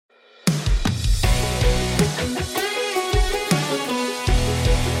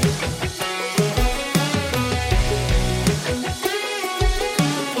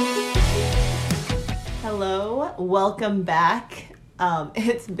welcome back.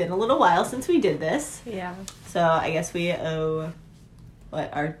 It's been a little while since we did this. Yeah. So I guess we owe,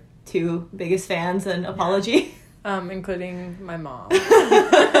 our two biggest fans an apology. Including my mom.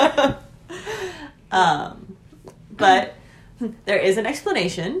 But there is an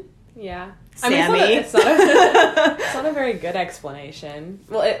explanation. Yeah. Sammie. I mean, it's not a very good explanation.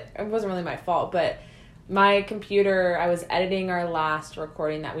 Well, it wasn't really my fault, but my computer, I was editing our last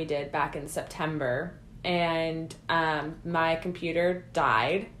recording that we did back in September, and my computer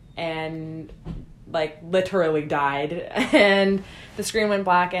died, and literally died, and the screen went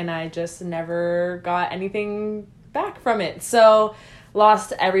black, and I just never got anything back from it. So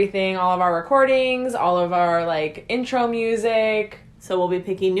lost everything, all of our recordings, all of our intro music. So we'll be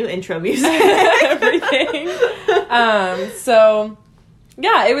picking new intro music. Everything. So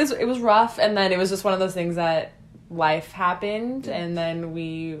yeah, it was rough, and then it was just one of those things that life happened, and then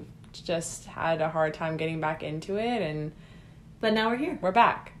we just had a hard time getting back into it, but now we're here. We're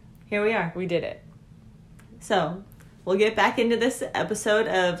back. Here we are. We did it. So we'll get back into this episode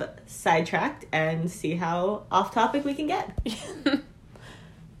of Sidetracked and see how off topic we can get.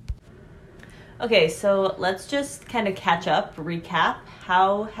 Okay, so let's just kind of catch up, recap.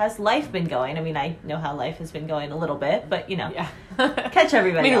 How has life been going? I mean, I know how life has been going a little bit, but, Yeah. catch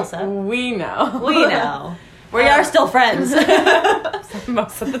everybody else up. We know. We know. We are still friends.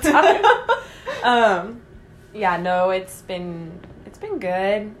 Most of the time. Yeah, no, it's been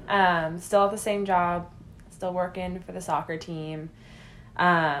good. Still at the same job. Still working for the soccer team.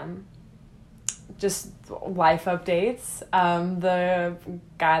 Just life updates. The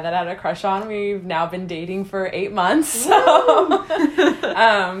guy that I had a crush on, we've now been dating for 8 months. So,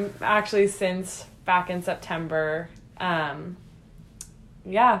 actually since back in September.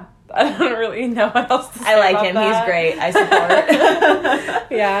 Yeah, I don't really know what else to say. I like about him. that. He's great. I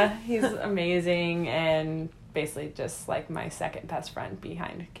support. Yeah, he's amazing, and basically just my second best friend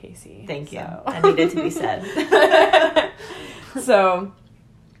behind Kasey. Thank you. So. That needed to be said. So,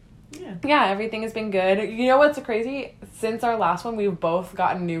 yeah, everything has been good. You know what's crazy? Since our last one, we've both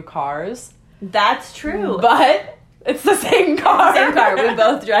gotten new cars. That's true. But it's the same car. Same car. We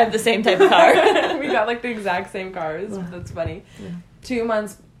both drive the same type of car. We got the exact same cars. That's funny. Yeah. 2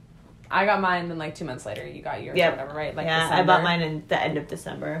 months. I got mine, then 2 months later you got yours or whatever, right? Yeah, December. I bought mine in the end of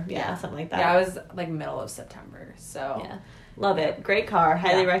December. Yeah, something like that. Yeah, I was middle of September. So yeah. Love it. Great car.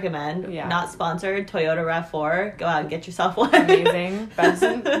 Highly recommend. Yeah. Not sponsored. Toyota RAV4. Go out and get yourself one. Amazing.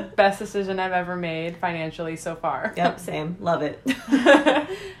 Best decision I've ever made financially so far. Yep, same. Love it.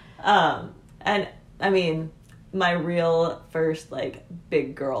 And I mean, my real first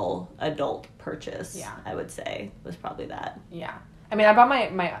big girl adult purchase, I would say, was probably that. Yeah. I mean, I bought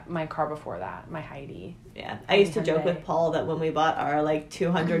my car before that, my Heidi. Yeah. I used to joke with Paul that when we bought our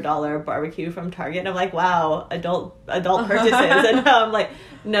 $200 barbecue from Target, I'm like, wow, adult purchases. And now I'm like,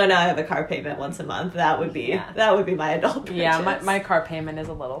 no, I have a car payment once a month. That would be my adult purchase. Yeah, my car payment is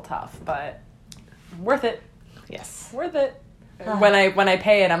a little tough, but worth it. Yes. Worth it. When I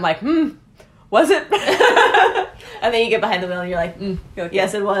pay it, I'm like, was it? And then you get behind the wheel and you're like,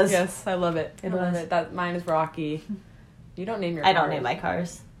 yes, it was. Yes, I love it. I love it. That mine is Rocky. You don't name your cars. I don't name my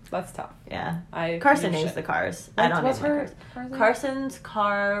cars. That's tough. Yeah. Carson names the cars. I don't name my cars. Carson's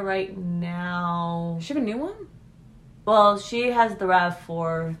car right now. Does she have a new one? Well, she has the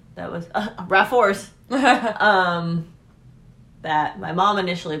RAV4 that was... RAV4s. That my mom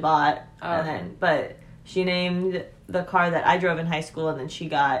initially bought. But she named the car that I drove in high school and then she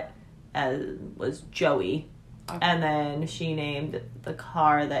got was Joey. Okay. And then she named the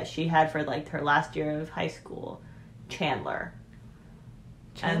car that she had for her last year of high school Chandler.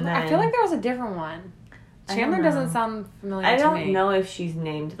 And then, I feel like there was a different one. Chandler doesn't sound familiar to me. I don't know if she's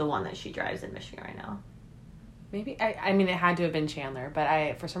named the one that she drives in Michigan right now. Maybe. I mean, it had to have been Chandler,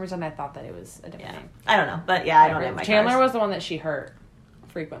 but for some reason I thought that it was a different name. I don't know, but I don't name my Chandler cars. was the one that she hurt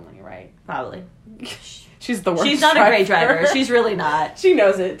frequently, right? Probably. She's the worst. She's not a great driver. She's really not. She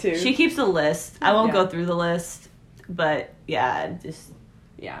knows it too. She keeps a list. I won't go through the list, but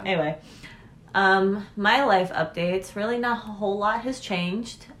anyway. My life updates, really not a whole lot has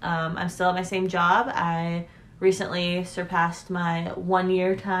changed. I'm still at my same job. I recently surpassed my 1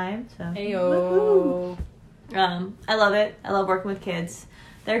 year time. So Ayo. I love it. I love working with kids.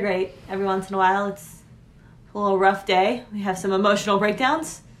 They're great. Every once in a while it's a little rough day. We have some emotional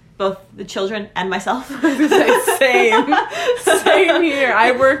breakdowns. Both the children and myself. Same here.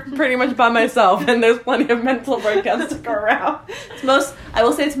 I work pretty much by myself, and there's plenty of mental breakdowns to go around. I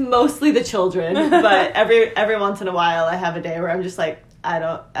will say it's mostly the children, but every once in a while I have a day where I'm just like,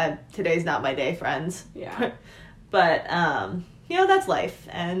 today's not my day, friends. Yeah. But that's life.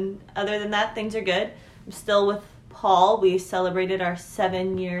 And other than that, things are good. I'm still with Paul. We celebrated our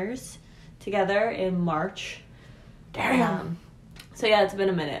 7 years together in March. Damn. So yeah, it's been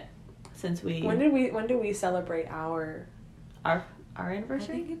a minute since we. When do we celebrate our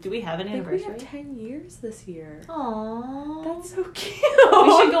anniversary? Do we have an anniversary? We have 10 years this year. Aww. That's so cute.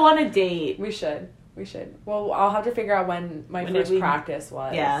 We should go on a date. We should. Well, I'll have to figure out when my first practice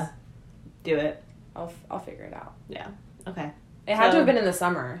was. Yeah. Do it. I'll figure it out. Yeah. Okay. It had to have been in the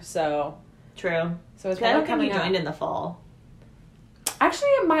summer, so. True. So it's I don't think coming you joined in the fall. Actually,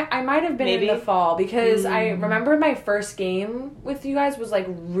 I might have been in the fall because I remember my first game with you guys was like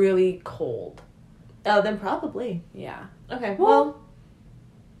really cold. Oh, then probably. Yeah. Okay. Well.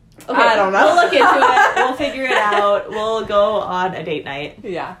 Okay. I don't know. We'll look into it. We'll figure it out. We'll go on a date night.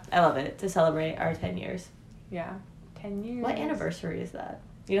 Yeah. I love it to celebrate our 10 years. Yeah. 10 years. What anniversary is that?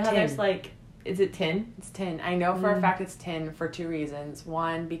 You know how 10. there's like, is it 10? It's 10. I know for a fact it's 10 for 2 reasons.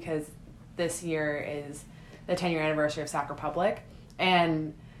 One, because this year is the 10-year anniversary of Sac Republic.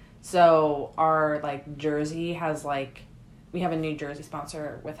 And so our like jersey has like, we have a new jersey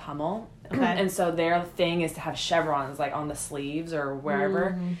sponsor with Hummel. Okay. And so their thing is to have chevrons like on the sleeves or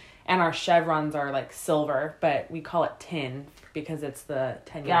wherever. And our chevrons are like silver, but we call it tin because it's the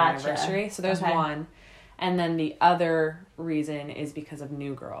 10-year anniversary. So there's one. And then the other reason is because of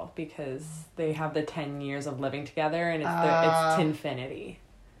New Girl, because they have the 10 years of living together and it's Tinfinity.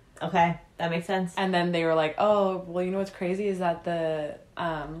 Okay, that makes sense. And then they were like, oh, well, you know what's crazy is that the,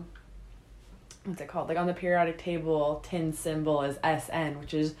 what's it called? Like on the periodic table, tin symbol is SN,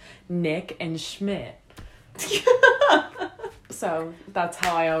 which is Nick and Schmidt. So that's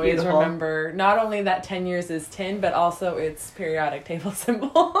how I always remember not only that 10 years is tin, but also its periodic table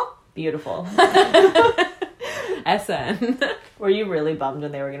symbol. Beautiful. SN. Were you really bummed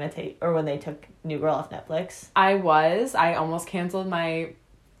when they were going to take, or when they took New Girl off Netflix? I almost canceled my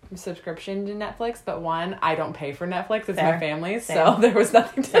subscription to Netflix, but one, I don't pay for Netflix. It's my family's, so there was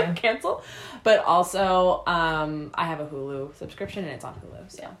nothing to cancel. But also, I have a Hulu subscription and it's on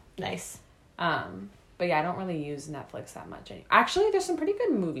Hulu, so. Yeah. Nice. But yeah, I don't really use Netflix that much anymore. Actually, there's some pretty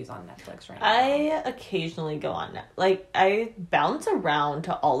good movies on Netflix right now. I occasionally go on Like, I bounce around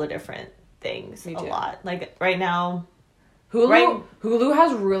to all the different things a lot. Like, right now... Hulu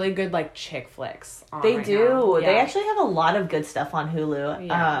has really good, like, chick flicks on They right do. now. Yeah. They actually have a lot of good stuff on Hulu.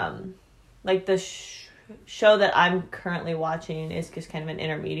 Yeah. Like, the show that I'm currently watching is just kind of an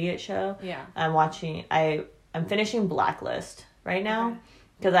intermediate show. Yeah. I'm finishing Blacklist right now.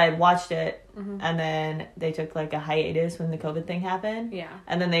 Because I watched it, and then they took, like, a hiatus when the COVID thing happened. Yeah.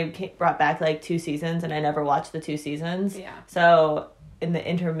 And then they brought back, like, 2 seasons, and I never watched the 2 seasons. Yeah. So, in the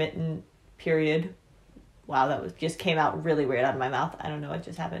intermittent period... Wow, that just came out really weird out of my mouth. I don't know what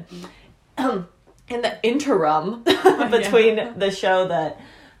just happened. In the interim between the show that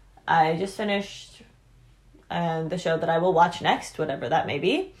I just finished and the show that I will watch next, whatever that may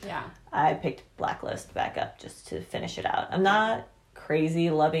be, I picked Blacklist back up just to finish it out. I'm not crazy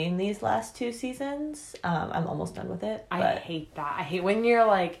loving these last 2 seasons. I'm almost done with it. I hate that. I hate when you're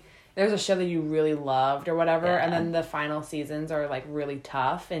like, there's a show that you really loved or whatever, and then the final seasons are like really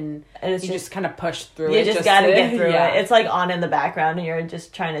tough, and you just kind of push through it. You just gotta get through it. It's like on in the background, and you're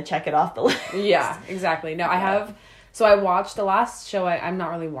just trying to check it off the list. Yeah, exactly. No, I watched the last show. I'm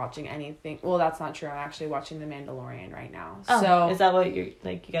not really watching anything. Well, that's not true. I'm actually watching The Mandalorian right now. Oh, so is that what you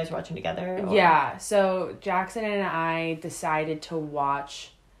guys are watching together? Or? Yeah. So Jackson and I decided to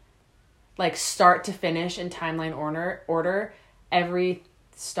watch, like, start to finish in timeline order every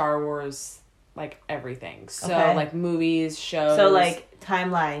Star Wars, like, everything. So like movies, shows. So like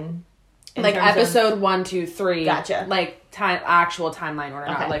timeline. Like episode 1, 2, 3. Gotcha. Like actual timeline order,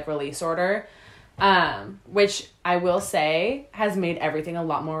 not like release order. Which I will say has made everything a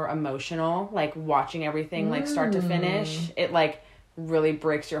lot more emotional. Like watching everything like start to finish, it like really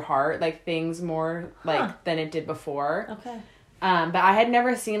breaks your heart. Like things more like than it did before. Okay. But I had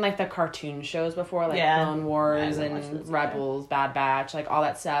never seen like the cartoon shows before, like Clone Wars and Rebels, Bad Batch, like all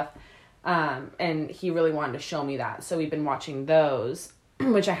that stuff. And he really wanted to show me that. So we've been watching those,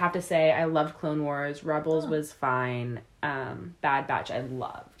 which I have to say I loved Clone Wars. Rebels was fine. Bad Batch I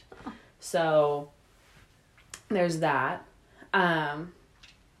loved. So there's that.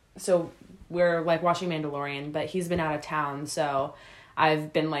 So we're like watching Mandalorian, but he's been out of town. So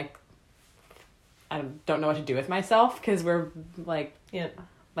I've been like, I don't know what to do with myself because we're like,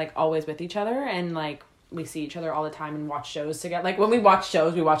 like always with each other, and like we see each other all the time and watch shows together. Like when we watch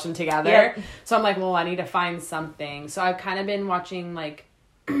shows, we watch them together. Yep. So I'm like, well, I need to find something. So I've kind of been watching like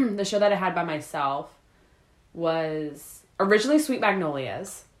the show that I had by myself was originally Sweet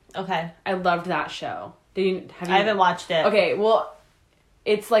Magnolias. Okay. I loved that show. I haven't watched it. Okay, well,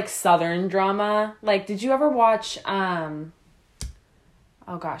 it's like Southern drama. Like, did you ever watch,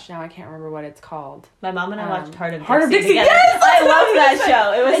 oh gosh, now I can't remember what it's called. My mom and I watched Heart of Dixie together. Yes! I love that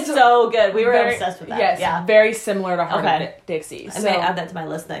show. It was so good. We were obsessed with that. Yes, yeah. very similar to Heart of Dixie. I may add that to my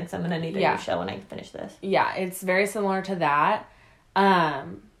list then, because I'm going to need a new show when I finish this. Yeah, it's very similar to that.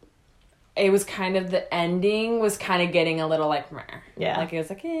 It was kind of, the ending was kind of getting a little like, meh. Yeah. Like, it was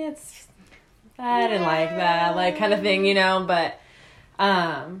like, it's, I didn't like that, like, kind of thing, you know, but,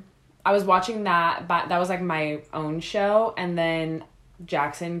 I was watching that, but that was like my own show, and then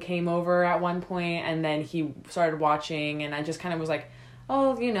Jackson came over at one point, and then he started watching, and I just kind of was like,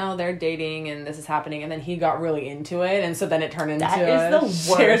 oh, you know, they're dating and this is happening, and then he got really into it, and so then it turned into a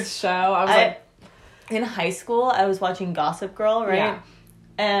shared show. I was like, in high school, I was watching Gossip Girl, right? Yeah.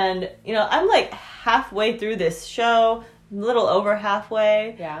 And, you know, I'm like halfway through this show, a little over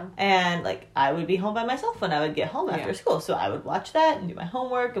halfway. Yeah. And, like, I would be home by myself when I would get home after school. So I would watch that and do my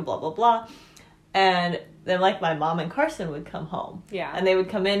homework and blah, blah, blah. And then, like, my mom and Carson would come home. Yeah. And they would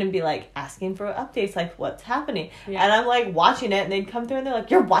come in and be, like, asking for updates, like, what's happening. Yeah. And I'm, like, watching it, and they'd come through, and they're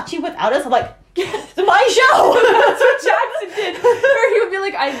like, you're watching without us? I'm like, it's my show! That's what Jackson did. Or he would be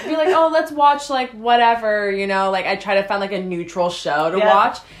like, I'd be like, oh, let's watch, like, whatever, you know? Like, I'd try to find, like, a neutral show to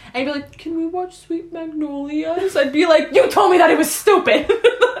watch. And he'd be like, can we watch Sweet Magnolias? I'd be like, you told me that it was stupid!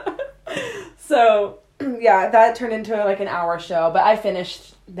 So, yeah, that turned into, like, an hour show. But I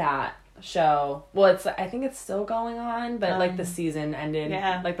finished that show. Well, I think it's still going on, but like the season ended.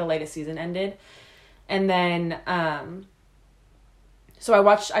 Yeah. Like the latest season ended. And then so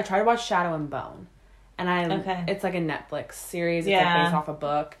I tried to watch Shadow and Bone. And it's like a Netflix series. It's like based off a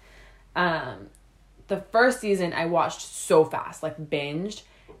book. The first season I watched so fast, like binged,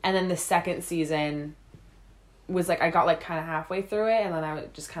 and then the second season was like I got like kind of halfway through it, and then I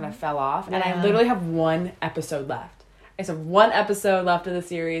just kind of fell off. And I literally have one episode left. I have one episode left of the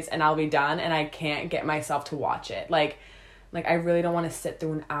series, and I'll be done, and I can't get myself to watch it. Like I really don't want to sit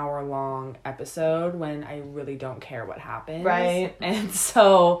through an hour-long episode when I really don't care what happens. Right. And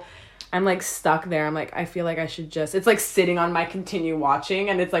so I'm, like, stuck there. I'm like, I feel like I should just... It's, like, sitting on my continue watching,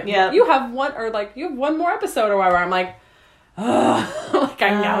 and it's like, you have one more episode or whatever. I'm like, ugh. Like,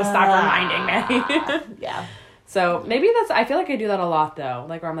 I know, stop reminding me. Yeah. So, maybe I feel like I do that a lot, though.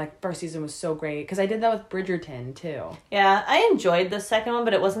 Like, where I'm like, first season was so great. Because I did that with Bridgerton, too. Yeah, I enjoyed the second one,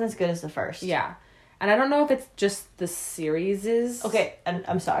 but it wasn't as good as the first. Yeah. And I don't know if it's just the series is... Okay, and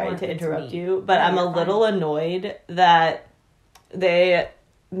I'm sorry to interrupt you, but I'm a little annoyed that they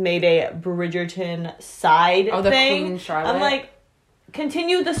made a Bridgerton side thing. Oh, the Queen Charlotte? I'm like,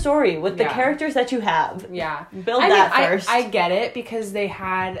 continue the story with the characters that you have. Yeah. Build that first. I get it, because they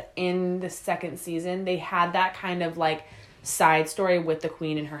had, in the second season, they had that kind of, like, side story with the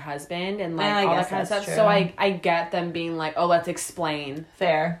Queen and her husband, and, like, all that kind of stuff. True. So I get them being like, oh, let's explain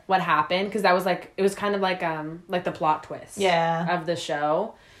what happened, because that was, like, it was kind of like the plot twist of the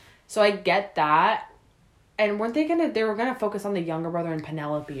show. So I get that. And weren't they were gonna focus on the younger brother and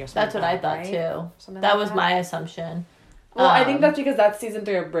Penelope or something? That's what I thought, too. That was my assumption. Well, I think that's because that's season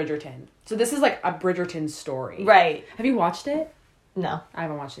 3 of Bridgerton. So this is like a Bridgerton story. Right. Have you watched it? No. I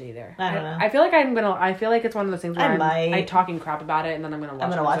haven't watched it either. I don't know. I feel like it's one of those things where I'm talking crap about it, and then I'm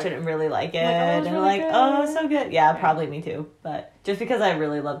gonna watch it and really like it. And I'm like, oh, so good. Yeah, probably me too. But just because I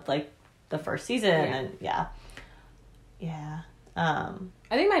really loved, like, the first season, and yeah.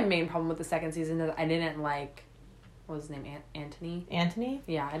 I think my main problem with the second season is I didn't like... What was his name? Anthony? Anthony?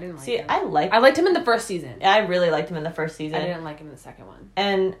 Yeah, I didn't like him. I liked him in the first season. I really liked him in the first season. I didn't like him in the second one.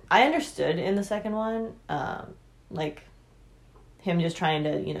 And I understood in the second one, like, him just trying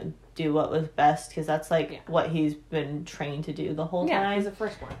to, you know, do what was best, because that's, like, what he's been trained to do the whole time. Yeah, he's the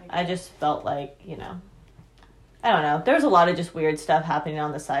first one. I just felt like, you know... I don't know. There's a lot of just weird stuff happening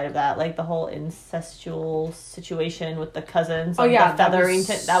on the side of that, like the whole incestual situation with the cousins. Oh yeah, the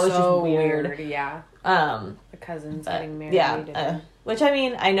Featherington. That was so just weird. Yeah. The cousins getting married. Yeah. Which, I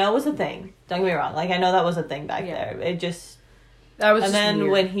mean, I know was a thing. Don't get me wrong. Like, I know that was a thing back there. It just... That was. And just then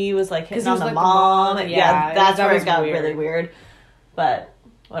weird. when he was like hitting on the like mom, the that's where it got weird. really weird. But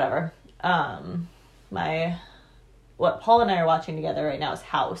whatever. What Paul and I are watching together right now is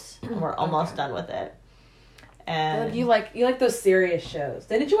House, and we're almost done with it. And you like those serious shows.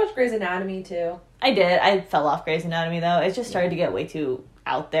 Didn't you watch Grey's Anatomy too? I did. I fell off Grey's Anatomy though. It just started to get way too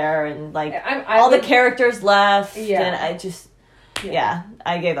out there, and like the characters left. Yeah. And I just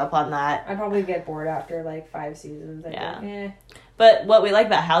I gave up on that. I probably get bored after like 5 seasons. But what we like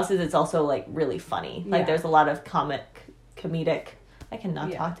about House is it's also like really funny. Like there's a lot of comedic. I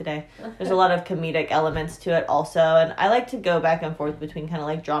cannot talk today. There's a lot of comedic elements to it also, and I like to go back and forth between kind of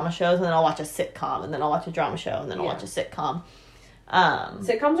like drama shows, and then I'll watch a sitcom, and then I'll watch a drama show, and then I'll watch a sitcom.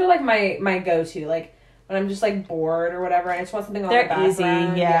 Sitcoms are like my go-to, like when I'm just like bored or whatever, and I just want something on the background. They're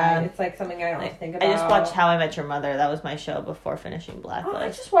easy, yeah. It's like something I don't think about. I just watched How I Met Your Mother. That was my show before finishing Blacklist. Oh, I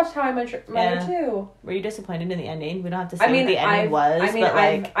just watched How I Met Your Mother too. Were you disappointed in the ending? We don't have to say what the ending was.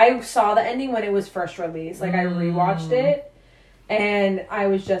 But I saw the ending when it was first released. Like I rewatched it, and I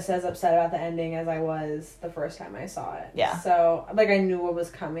was just as upset about the ending as I was the first time I saw it. Yeah. So like I knew what was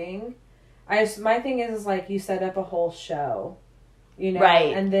coming. My thing is like you set up a whole show, you know,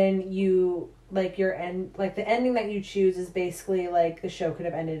 right? And then you. Like the ending that you choose is basically like the show could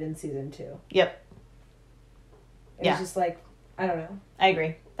have ended in season 2. Yep. It was just like, I don't know. I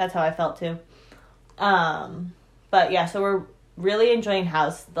agree. That's how I felt too. But yeah, so we're really enjoying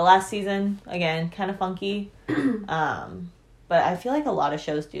House. The last season, again, kind of funky. But I feel like a lot of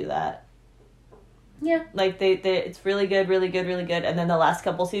shows do that. Yeah. Like they it's really good, really good, really good. And then the last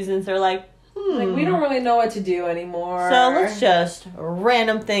couple seasons, they're like, like, we don't really know what to do anymore. So let's just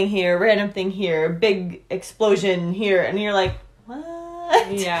random thing here, big explosion here. And you're like,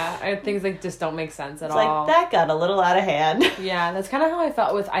 what? Yeah, things like just don't make sense at all. It's like, that got a little out of hand. Yeah, that's kind of how I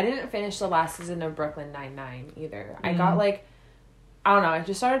felt with, I didn't finish the last season of Brooklyn Nine-Nine either. I got like, I don't know, it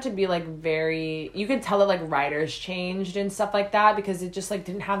just started to be like very, you could tell that like writers changed and stuff like that because it just like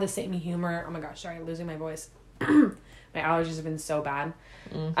didn't have the same humor. Oh my gosh, sorry, I'm losing my voice. My allergies have been so bad.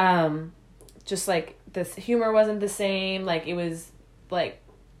 Just like this humor wasn't the same. Like it was like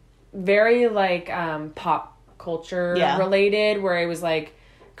very like pop culture related, where it was like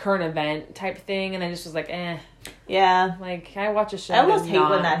current event type thing, and I just was like, yeah. Like I watch a show. I almost hate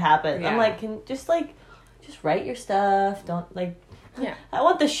when that happens. Yeah. I'm like, just write your stuff. Don't like. Yeah. I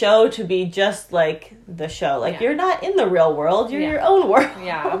want the show to be just like the show. Like you're not in the real world. You're your own world.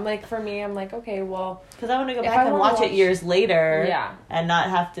 Yeah. I'm like, for me, I'm like, okay, well, because I want to go back and watch it years later. Yeah. And not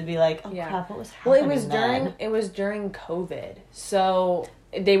have to be like, oh crap, what was happening? Well, it was during COVID, so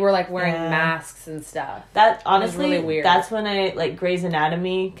they were like wearing masks and stuff. That honestly, really weird. That's when I like Grey's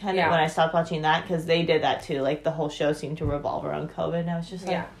Anatomy when I stopped watching that, because they did that too. Like the whole show seemed to revolve around COVID, and I was just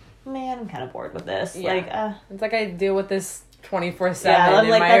like, man, I'm kind of bored with this. Yeah. Like, it's like I deal with this 24/7 I'm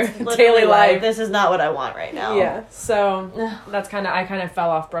in like, my that's daily life. This is not what I want right now. Yeah, so that's I kind of fell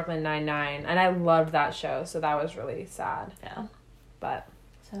off Brooklyn Nine-Nine, and I loved that show, so that was really sad. Yeah, but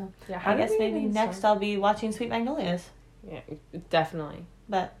so I guess maybe next I'll be watching Sweet Magnolias. Yeah, definitely.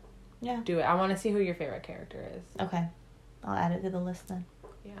 But yeah, do it. I want to see who your favorite character is. Okay, I'll add it to the list then.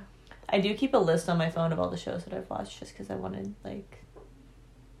 Yeah, I do keep a list on my phone of all the shows that I've watched, just because I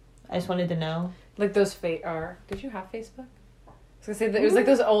just wanted to know. Like those did you have Facebook? I was gonna say it was like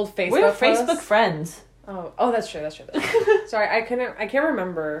those old Facebook. We're Facebook friends. Oh, that's true. Sorry, I can't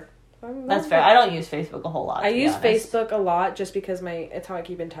remember. That's fair. I don't use Facebook a whole lot. I use Facebook a lot just because it's how I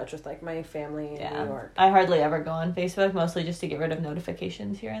keep in touch with like my family in New York. I hardly ever go on Facebook, mostly just to get rid of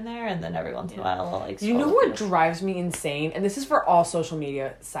notifications here and there, and then every once in a while I'll like. You know what drives me insane? And this is for all social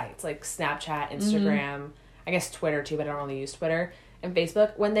media sites like Snapchat, Instagram, I guess Twitter too, but I don't really use Twitter. And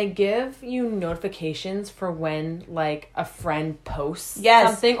Facebook, when they give you notifications for when like a friend posts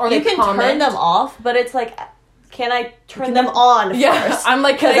something, or you can turn them off, but it's like, can I turn them on first? I'm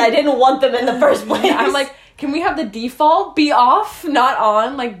like, because I didn't want them in the first place. I'm like, can we have the default be off, not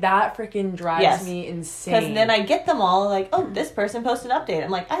on? Like that freaking drives me insane. Because then I get them all like, oh, this person posted an update. I'm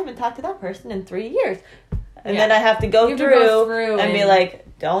like, I haven't talked to that person in 3 years. And then I have to go through and be like,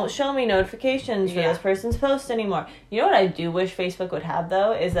 don't show me notifications for this person's post anymore. You know what I do wish Facebook would have,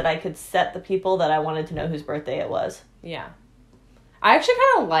 though, is that I could set the people that I wanted to know whose birthday it was. Yeah. I actually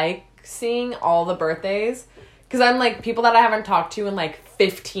kind of like seeing all the birthdays, because I'm like, people that I haven't talked to in like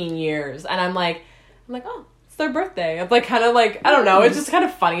 15 years, and I'm like, oh, it's their birthday. It's like kind of like, I don't know, it's just kind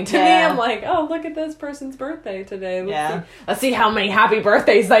of funny to me. I'm like, oh, look at this person's birthday today. Let's see how many happy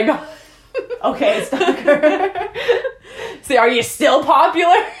birthdays they got. Okay, stalker. See, are you still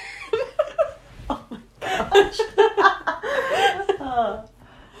popular? Oh my gosh.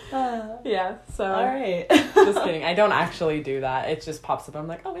 Yeah, so. All right. Just kidding. I don't actually do that. It just pops up. I'm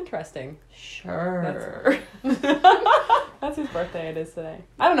like, oh, interesting. Sure. That's whose birthday it is today.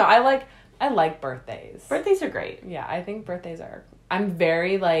 I don't know. I like birthdays. Birthdays are great. Yeah, I think birthdays are. I'm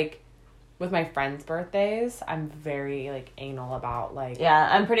very like. With my friends' birthdays, I'm very, like, anal about, like... Yeah,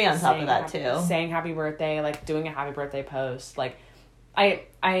 I'm pretty on top of that, too. Saying happy birthday, like, doing a happy birthday post. Like, when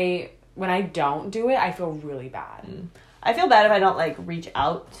I don't do it, I feel really bad. I feel bad if I don't, like, reach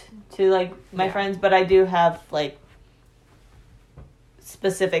out to, like, my friends, but I do have, like,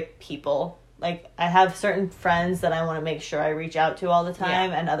 specific people. Like, I have certain friends that I want to make sure I reach out to all the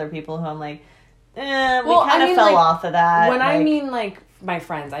time, and other people who I'm like, we kind of fell off of that. When I mean, like... my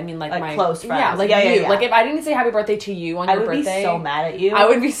friends. I mean, like my close friends. Yeah, like you. Yeah. Like if I didn't say happy birthday to you on your birthday, I would be so mad at you. I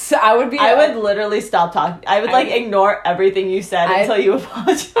would literally stop talking. I would ignore everything you said until you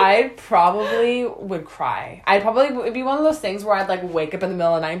apologized. I probably would cry. It'd be one of those things where I'd like wake up in the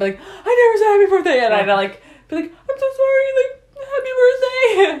middle of the night and be like, I never said happy birthday, and I'd like be like, I'm so sorry, like happy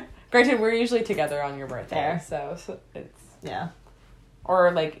birthday. Granted, we're usually together on your birthday, so it's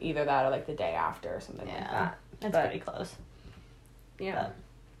or like either that or like the day after or something like that. That's pretty close. Yeah. But,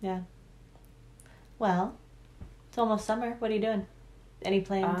 yeah. Well, it's almost summer. What are you doing? Any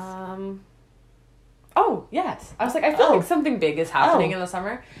plans? Oh, yes. I was like, I feel like something big is happening in the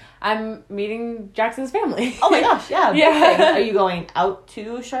summer. I'm meeting Jackson's family. Oh my gosh, yeah. Yeah. Are you going out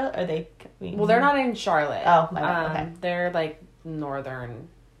to Charlotte? Are they? Well, they're not in Charlotte. Oh, my God. Okay. They're like northern.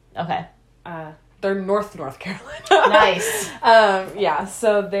 Okay. They're North Carolina. Nice. Yeah,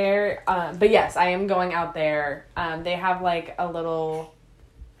 so they're, but yes, I am going out there. They have like a little,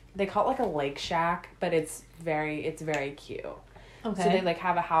 they call it like a lake shack, but it's very cute. Okay. So they like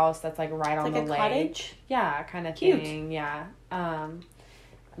have a house that's like right on the lake. Cottage? Yeah, kind of thing. Yeah.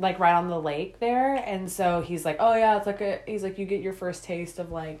 Like right on the lake there. And so he's like, oh yeah, it's like he's like, you get your first taste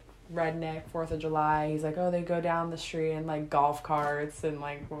of like redneck 4th of July. He's like, oh, they go down the street in like golf carts and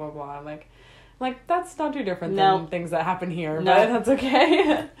like blah, blah, blah. I'm like, that's not too different than things that happen here, but that's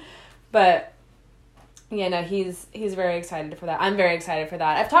okay. But, yeah, no, he's very excited for that. I'm very excited for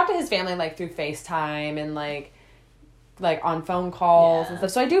that. I've talked to his family, like, through FaceTime and, like on phone calls and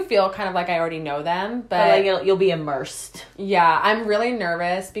stuff. So I do feel kind of like I already know them. But like, you'll be immersed. Yeah, I'm really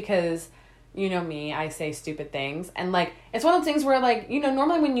nervous because, you know me, I say stupid things. And, like, it's one of those things where, like, you know,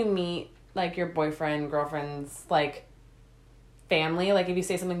 normally when you meet, like, your boyfriend, girlfriend's, like, family, like if you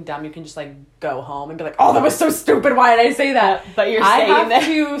say something dumb, you can just like go home and be like, oh, that was so stupid, why did I say that? But I have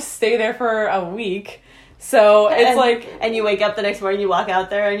to stay there for a week, so it's like, and you wake up the next morning, you walk out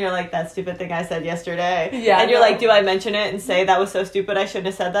there and you're like, that stupid thing I said yesterday, yeah, and you're like, do I mention it and say that was so stupid, I shouldn't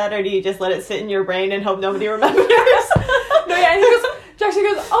have said that, or do you just let it sit in your brain and hope nobody remembers? No, yeah, and he goes, Jackson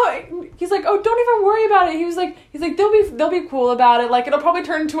goes, oh, he's like, oh, don't even worry about it. He's like, they'll be cool about it. Like, it'll probably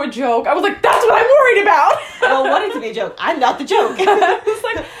turn into a joke. I was like, that's what I'm worried about. I don't want it to be a joke. I'm not the joke. I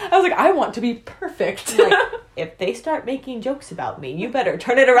was like, I want to be perfect. Like, if they start making jokes about me, you better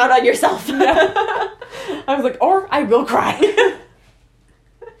turn it around on yourself. Yeah. I was like, or I will cry.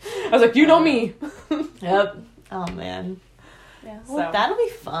 I was like, you know me. Yep. Oh, man. Yeah. Well, so that'll be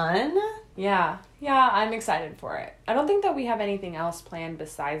fun. Yeah. Yeah, I'm excited for it. I don't think that we have anything else planned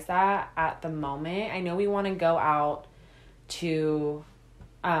besides that at the moment. I know we want to go out to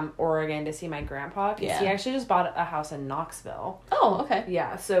Oregon to see my grandpa because he actually just bought a house in Knoxville. Oh, okay.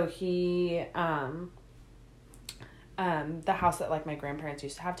 Yeah, so he the house that like my grandparents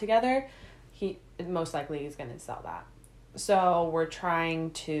used to have together, he most likely is going to sell that. So we're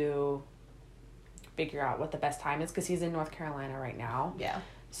trying to figure out what the best time is because he's in North Carolina right now. Yeah.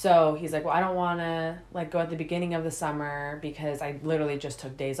 So he's like, well, I don't want to like go at the beginning of the summer because I literally just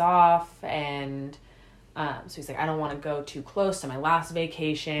took days off. And so he's like, I don't want to go too close to my last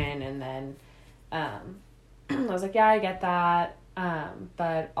vacation. And then I was like, yeah, I get that.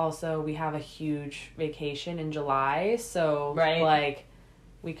 But also we have a huge vacation in July. So like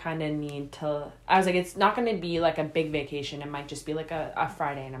we kind of need to, I was like, it's not going to be like a big vacation. It might just be like a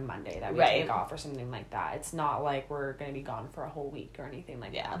Friday and a Monday that we take off or something like that. It's not like we're going to be gone for a whole week or anything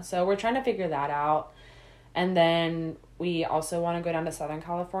like that. So we're trying to figure that out. And then we also want to go down to Southern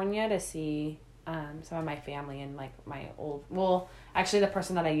California to see some of my family and like my old, well, actually the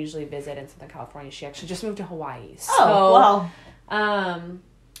person that I usually visit in Southern California, she actually just moved to Hawaii. So,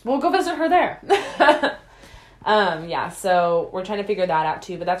 we'll go visit her there. Yeah, so we're trying to figure that out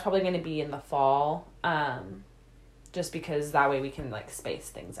too, but that's probably going to be in the fall, just because that way we can like space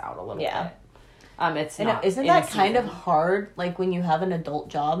things out a little bit. It's not. Isn't that kind of hard? Like when you have an adult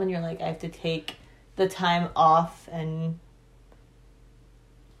job and you're like, I have to take the time off and.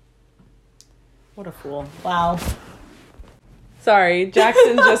 What a fool! Wow. Sorry,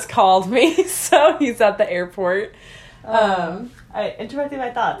 Jackson just called me, so he's at the airport. I interrupted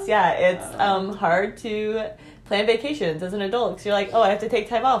my thoughts. Yeah, it's hard to plan vacations as an adult because you're like, oh, I have to take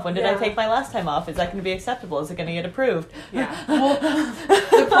time off. When did I take my last time off? Is that going to be acceptable? Is it going to get approved? Yeah. Well,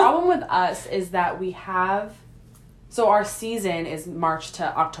 the problem with us is that we have, so our season is March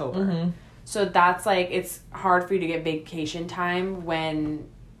to October. Mm-hmm. So that's like, it's hard for you to get vacation time when,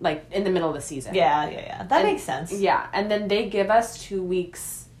 like, in the middle of the season. Yeah. That makes sense. Yeah. And then they give us 2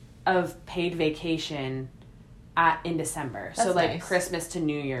 weeks of paid vacation in December. That's so like nice. Christmas to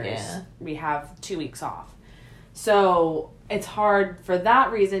New Year's, we have 2 weeks off. So it's hard for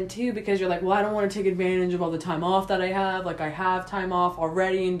that reason too, because you're like, well, I don't want to take advantage of all the time off that I have. Like, I have time off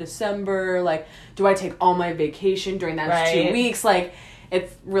already in December. Like, do I take all my vacation during that 2 weeks? Like,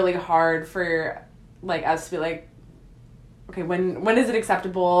 it's really hard for like us to be like, okay, when is it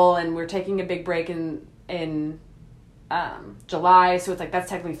acceptable? And we're taking a big break in July, so it's like that's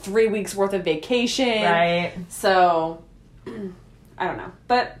technically 3 weeks worth of vacation. Right. So I don't know,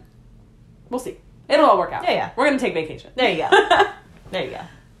 but we'll see. It'll all work out. Yeah. We're gonna take vacation. There you go. There you go.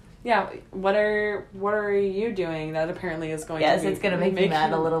 Yeah. What are you doing that apparently is going to Yes, it's gonna make me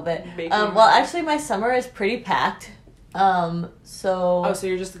mad a little bit. Well, actually, my summer is pretty packed. So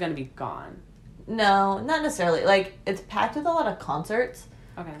you're just gonna be gone? No, not necessarily. Like, it's packed with a lot of concerts.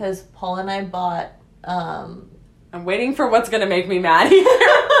 Okay. Because Paul and I bought. I'm waiting for what's gonna make me mad here.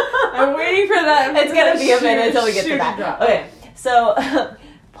 I'm waiting for that. It's gonna be a minute until we get to that. Okay. So,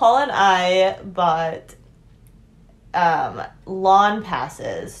 Paul and I bought lawn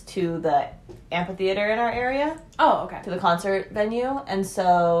passes to the amphitheater in our area. Oh, okay. To the concert venue, and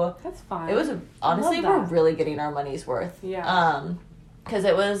so that's fine. It was honestly we're really getting our money's worth. Yeah. Because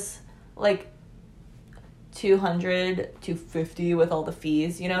it was like $200, $250 with all the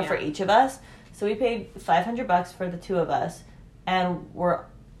fees, for each of us. So we paid $500 for the two of us, and we're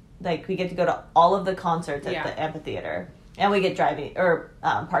like we get to go to all of the concerts at the amphitheater, and we get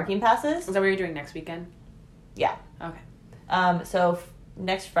parking passes. Is that what you're doing next weekend? Yeah. Okay. So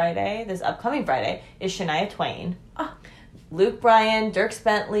next Friday, this upcoming Friday, is Shania Twain, Luke Bryan, Dierks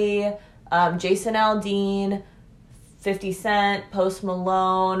Bentley, Jason Aldean, 50 Cent, Post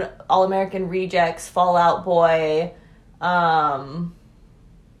Malone, All American Rejects, Fall Out Boy,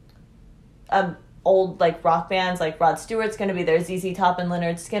 old like rock bands like Rod Stewart's going to be there, ZZ Top and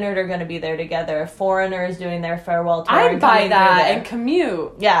Lynyrd Skynyrd are going to be there together. Foreigner is doing their farewell tour. I'd buy that and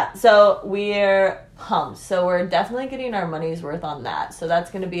commute. Yeah, so we're pumped. So we're definitely getting our money's worth on that. So that's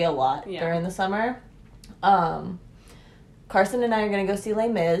going to be a lot during the summer. Carson and I are going to go see Les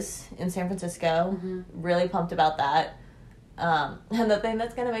Mis in San Francisco. Mm-hmm. Really pumped about that. And the thing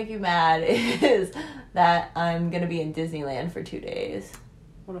that's going to make you mad is that I'm going to be in Disneyland for 2 days.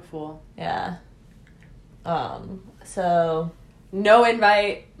 What a fool. Yeah. So no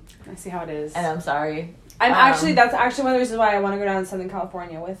invite. I see how it is. And I'm sorry. That's actually one of the reasons why I want to go down to Southern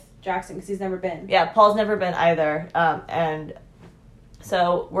California with Jackson, because he's never been. Yeah, Paul's never been either. And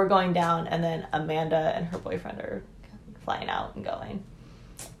so we're going down, and then Amanda and her boyfriend are flying out and going.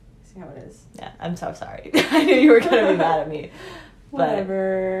 See how it is. Yeah, I'm so sorry. I knew you were going to be mad at me. But,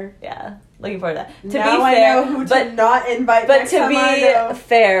 whatever. Yeah, looking forward to that. Now I know who to not invite. But to be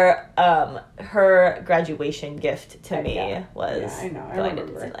fair, her graduation gift to me was going to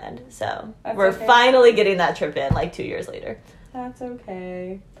Disneyland. So we're finally getting that trip in, like 2 years later. That's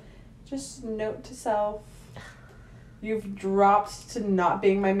okay. Just note to self: you've dropped to not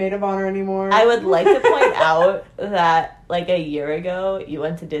being my maid of honor anymore. I would like to point out that like a year ago, you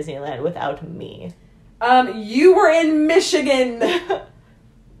went to Disneyland without me. You were in Michigan.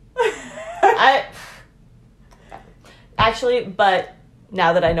 But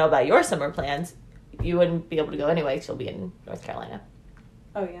now that I know about your summer plans, you wouldn't be able to go anyway, because you'll be in North Carolina.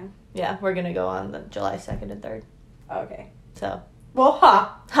 Oh, yeah? Yeah, we're going to go on the July 2nd and 3rd. Okay. So. Well,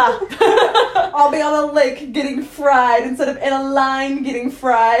 I'll be on a lake getting fried instead of in a line getting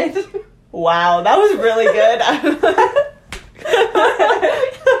fried. Wow, that was really good.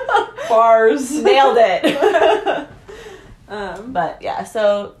 Bars. Nailed it. But yeah,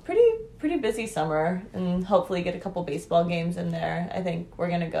 so pretty busy summer, and hopefully get a couple baseball games in there. I think we're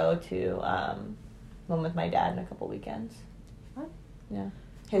gonna go to one with my dad in a couple weekends. What? Yeah,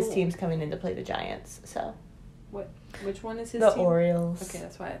 his team's coming in to play the Giants. So. Which one is his team? The Orioles. Okay,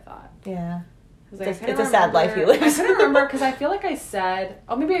 that's what I thought. Yeah. Like, it's a sad life he lives. I couldn't remember because I feel like I said,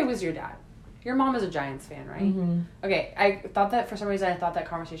 maybe it was your dad. Your mom is a Giants fan, right? Mm-hmm. Okay, I thought that for some reason I thought that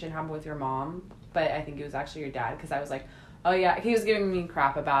conversation happened with your mom, but I think it was actually your dad, because I was like, oh yeah, he was giving me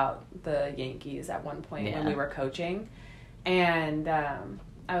crap about the Yankees at one point when we were coaching, and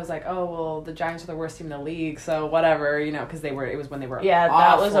I was like, oh well, the Giants are the worst team in the league, so whatever, because it was when they were that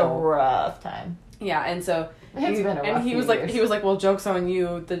awful. was a rough time. Yeah, and so he was like, well, joke's on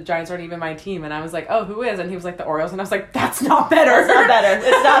you, the Giants aren't even my team, and I was like, oh, who is? And he was like, the Orioles, and I was like, that's not better.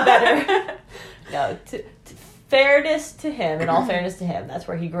 It's not better. No, fairness to him, in all fairness to him, that's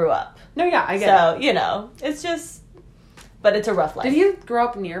where he grew up. No, yeah, I get it. So, it's just, but it's a rough life. Did he grow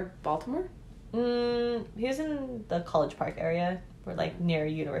up near Baltimore? He was in the College Park area, or like near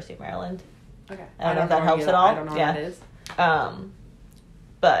University of Maryland. Okay. I don't know if that helps at all. I don't know what that is.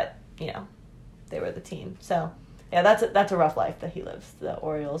 But, they were the team. So, Yeah, that's a rough life that he lives. The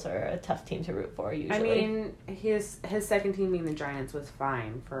Orioles are a tough team to root for usually. I mean, his second team being the Giants was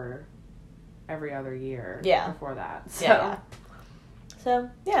fine for every other year. Yeah. Before that. So.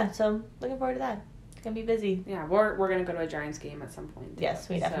 Yeah. So looking forward to that. It's gonna be busy. Yeah, we're gonna go to a Giants game at some point. Too. Yes,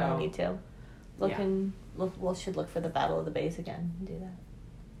 we definitely need to. We should look for the Battle of the Bays again and do that.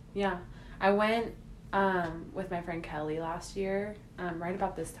 Yeah, I went with my friend Kelly last year, right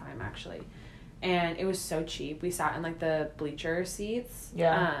about this time actually, and it was so cheap. We sat in like the bleacher seats.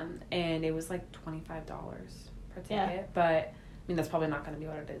 Yeah. And it was like $25 per ticket, Yeah. but I mean that's probably not gonna be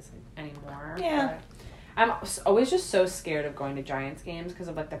what it is anymore. Yeah. But I'm always just so scared of going to Giants games because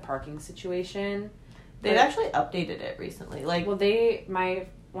of like the parking situation. They've actually updated it recently. Like, well,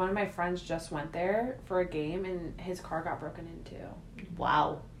 one of my friends just went there for a game and his car got broken into.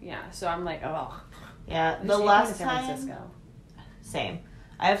 wow. Yeah, so I'm like, oh. Yeah, the last time. Same.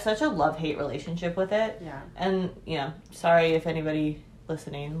 I have such a love-hate relationship with it. Yeah. And, sorry if anybody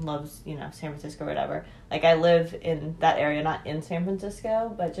listening loves, San Francisco or whatever. Like, I live in that area, not in San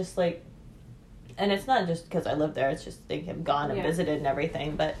Francisco, but just like, and it's not just because I live there, it's just they have gone and visited and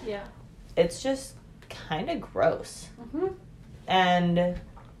everything, but it's just kind of gross. Mm-hmm. And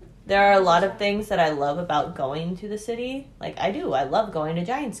there are a lot of things that I love about going to the city. Like, I love going to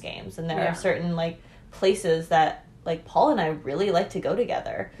Giants games, and there are certain, like, places that, like, Paul and I really like to go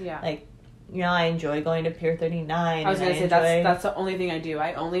together. Yeah. Like, I enjoy going to Pier 39. I was going to say, that's the only thing I do.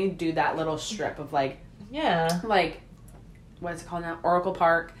 I only do that little strip of, like, like, what is it called now? Oracle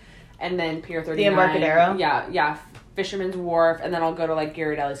Park, and then Pier 39. The Embarcadero? Yeah. Fisherman's Wharf, and then I'll go to, like,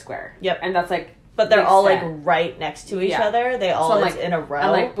 Ghirardelli Square. Yep. And that's, like, but they're all, like, right next to each other. They all, like, in a row.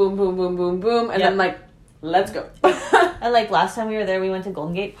 And, like, boom, boom, boom, boom, boom, and then, like, let's go. And, like, last time we were there, we went to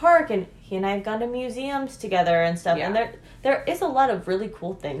Golden Gate Park, and he and I have gone to museums together and stuff. Yeah. And there is a lot of really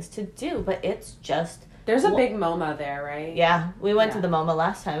cool things to do, but it's just... There's a big MoMA there, right? Yeah. We went to the MoMA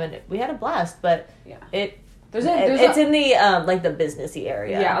last time, and we had a blast, but it's in the, like, the businessy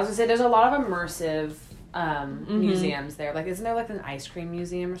area. Yeah, I was going to say, there's a lot of immersive... museums there. Like, isn't there like an ice cream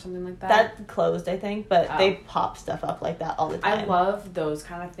museum or something like that? That closed, I think, but they pop stuff up like that all the time. I love those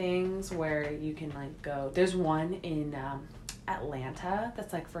kind of things where you can like go. There's one in Atlanta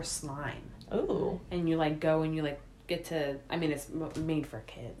that's like for slime. Ooh. And you like go and you like get to. I mean, it's made for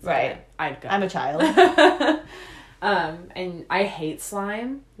kids, right? I'd go. I'm a child. And I hate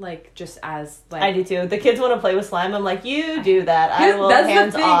slime, like, just as, like... I do, too. The kids want to play with slime. I'm like, you do that. I will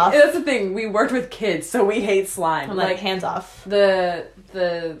hands off. That's the thing. We worked with kids, so we hate slime. I'm like, hands off.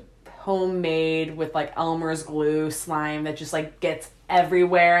 The homemade with, like, Elmer's glue slime that just, like, gets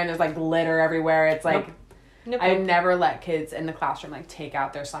everywhere, and there's, like, glitter everywhere. It's, like... Nope. I never let kids in the classroom, like, take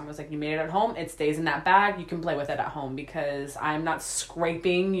out their slime. I was like, you made it at home. It stays in that bag. You can play with it at home because I'm not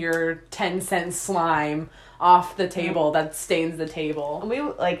scraping your 10-cent slime off the table that stains the table. And we,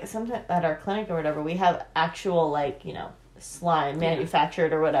 like, sometimes at our clinic or whatever, we have actual, like, slime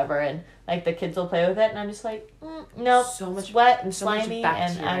manufactured or whatever, and, like, the kids will play with it, and I'm just like, nope, so much wet and slimy,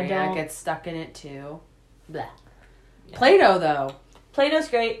 and I don't... get stuck in it, too. Blah. Yeah. Play-Doh, though. Play-Doh's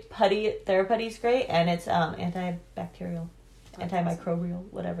great. Their putty's great, and it's antibacterial, antimicrobial,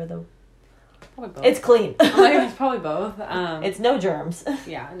 whatever the... Probably both. It's clean. It's probably both. It's no germs.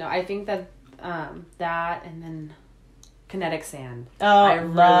 Yeah, no, I think that that and then kinetic sand. Oh, I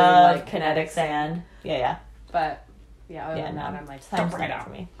really love kinetic sand. Yeah. But other than that, I'm like, don't bring it out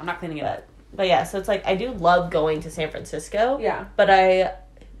for me. I'm not cleaning it up. But yeah, so it's like I do love going to San Francisco. Yeah. But I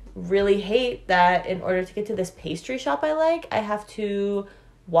really hate that in order to get to this pastry shop I like, I have to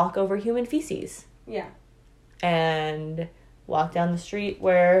walk over human feces. Yeah. And walk down the street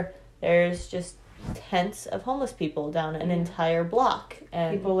where there's just tents of homeless people down an entire block.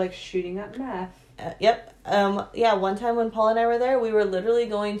 And people like shooting at meth. Yep. One time when Paul and I were there, we were literally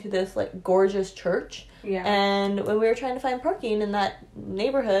going to this like gorgeous church. Yeah. And when we were trying to find parking in that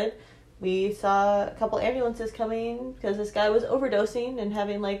neighborhood, we saw a couple ambulances coming because this guy was overdosing and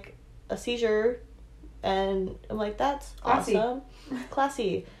having like a seizure. And I'm like, that's awesome.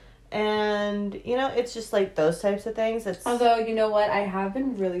 Classy. And, it's just like those types of things. Although, you know what? I have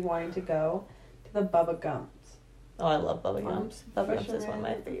been really wanting to go to the Bubba Gums. Oh, I love Bubba Gums. Bubba Gums is one of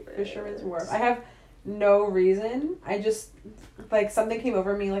my favorites. Fisherman's Wharf. I have no reason. I just, like, something came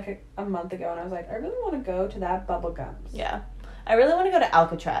over me, like, a month ago, and I was like, I really want to go to that Bubba Gums. Yeah. I really want to go to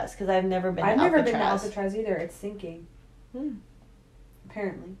Alcatraz, because I've never been to Alcatraz. I've never been to Alcatraz either. It's sinking.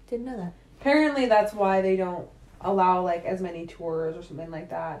 Apparently. Didn't know that. Apparently that's why they don't allow, like, as many tours or something like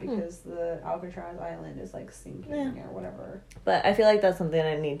that, because the Alcatraz island is, like, sinking or whatever. But I feel like that's something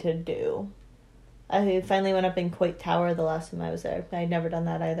I need to do. I finally went up in Coit Tower the last time I was there. I'd never done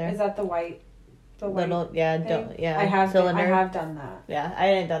that either. Is that the white The little, thing. I have done that. Yeah, I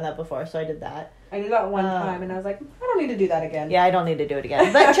hadn't done that before, so I did that. I did that one time, and I was like, I don't need to do that again. Yeah, I don't need to do it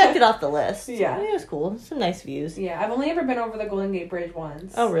again. But I checked it off the list. Yeah. It was cool. Some nice views. Yeah, I've only ever been over the Golden Gate Bridge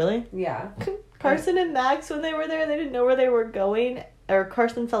once. Oh, really? Yeah. Carson and Max, when they were there, they didn't know where they were going. Or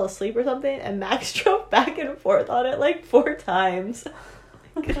Carson fell asleep or something, and Max drove back and forth on it like 4 times.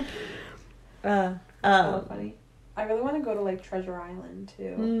 So funny. I really want to go to like Treasure Island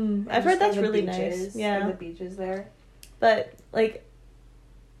too. I've heard that's really beaches, nice. Yeah, the beaches there. But like,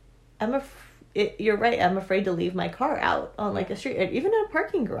 you're right. I'm afraid to leave my car out on like a street, even in a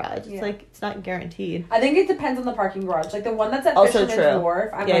parking garage. It's like it's not guaranteed. I think it depends on the parking garage. Like the one that's at also Fisherman's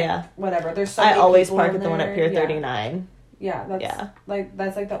Wharf. I'm whatever. There's so I many always people park in at the one at Pier 39. Yeah,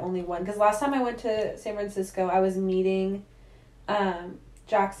 that's like the only one. Because last time I went to San Francisco, I was meeting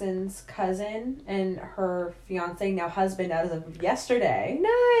Jackson's cousin and her fiance, now husband, as of yesterday.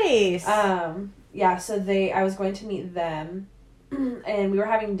 Nice. Yeah, so I was going to meet them, and we were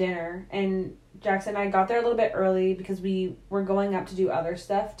having dinner, and Jackson and I got there a little bit early because we were going up to do other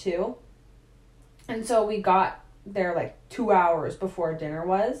stuff too. And so we got there like 2 hours before dinner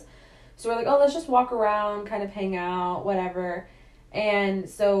was. So we're like, oh, let's just walk around, kind of hang out, whatever. And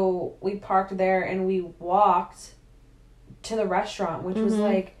so we parked there and we walked to the restaurant, which was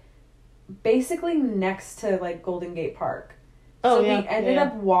like basically next to like Golden Gate Park. So we ended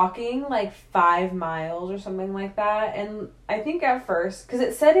up walking like 5 miles or something like that. And I think at first, because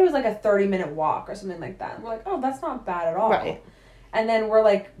it said it was like a 30-minute walk or something like that. And we're like, oh, that's not bad at all. Right. And then we're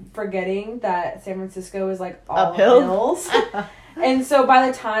like forgetting that San Francisco is like all uphill hills. And so by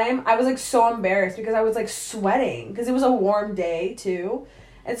the time, I was like so embarrassed because I was like sweating because it was a warm day too.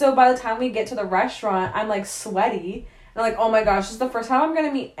 And so by the time we get to the restaurant, I'm like sweaty. And I'm like, oh my gosh, this is the first time I'm going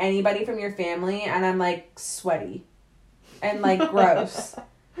to meet anybody from your family. And I'm like sweaty and like gross.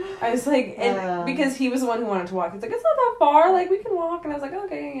 I was like, and because he was the one who wanted to walk. He's like, it's not that far. Like we can walk. And I was like,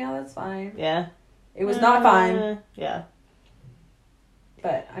 okay, yeah, that's fine. Yeah. It was not fine. Yeah.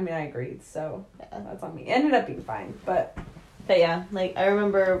 But I mean, I agreed. So that's on me. It ended up being fine. But yeah, like I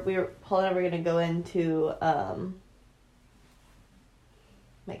remember Paul and I were gonna go into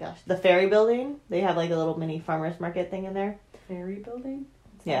my gosh, the Ferry Building. They have like a little mini farmers market thing in there. Ferry Building?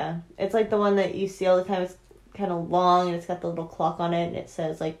 Yeah, it's like the one that you see all the time. It's kind of long and it's got the little clock on it and it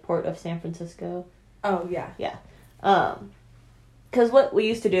says like Port of San Francisco. Oh yeah. Yeah. Because what we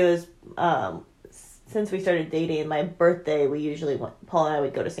used to do is since we started dating, my birthday, Paul and I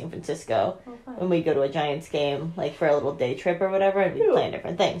would go to San Francisco and we'd go to a Giants game, like for a little day trip or whatever, and we'd plan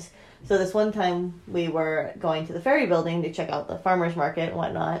different things. So this one time we were going to the Ferry Building to check out the farmer's market and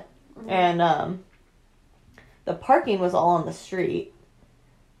whatnot. Mm-hmm. And the parking was all on the street.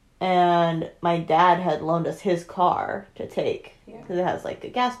 And my dad had loaned us his car to take. Because it has like a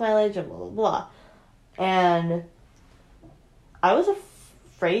gas mileage and blah, blah, blah. And I was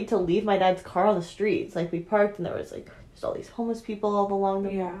afraid to leave my dad's car on the streets. Like we parked and there was like just all these homeless people all along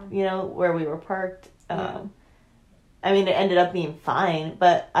the, where we were parked. I mean, it ended up being fine,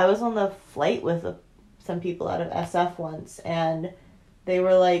 but I was on the flight with some people out of SF once, and they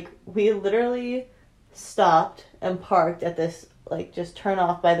were like, we literally stopped and parked at this, like, just turn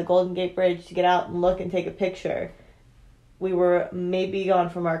off by the Golden Gate Bridge to get out and look and take a picture. We were maybe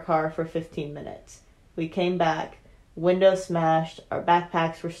gone from our car for 15 minutes. We came back, windows smashed, our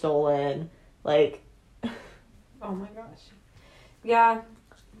backpacks were stolen, like... Oh my gosh. Yeah,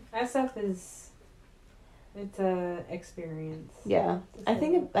 SF is... It's a experience. Yeah. I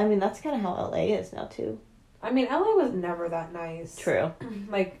think, that's kind of how LA is now, too. I mean, LA was never that nice. True.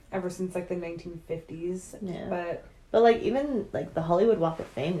 Like, ever since, like, the 1950s. Yeah. But, like, even, like, the Hollywood Walk of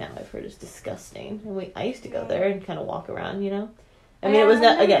Fame now, I've heard, is disgusting. And I used to go there and kind of walk around, you know? I mean, it was,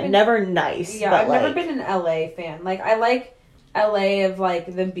 never nice. Yeah, but I've never been an LA fan. Like, I like LA of,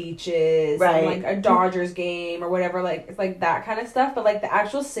 like, the beaches. Right. And, like, a Dodgers game or whatever. Like, it's, like, that kind of stuff. But, like, the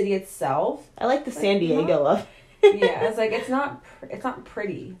actual city itself. I like the San Diego of yeah, it's, like, it's not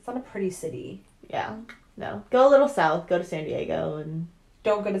pretty. It's not a pretty city. Yeah. No. Go a little south. Go to San Diego and...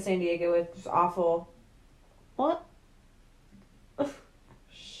 Don't go to San Diego. It's awful. What?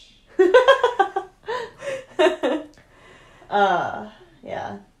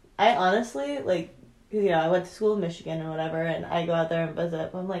 Yeah. I honestly, like, I went to school in Michigan or whatever, and I go out there and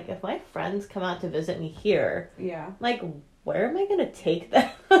visit. But I'm like, if my friends come out to visit me here, like, where am I going to take them?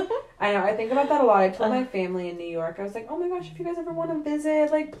 I know. I think about that a lot. I told my family in New York, I was like, oh my gosh, if you guys ever want to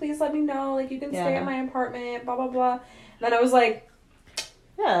visit, like, please let me know. Like, you can stay at my apartment, blah, blah, blah. And then I was like...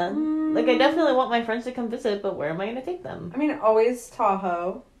 Yeah. Like, I definitely want my friends to come visit, but where am I going to take them? I mean, always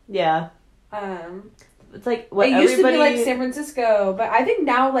Tahoe. Yeah. It's like, what it used to be, like, San Francisco, but I think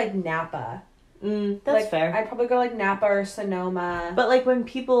now, like, Napa. That's fair. I'd probably go, like, Napa or Sonoma. But, like, when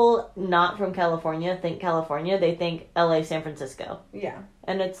people not from California think California, they think LA, San Francisco. Yeah.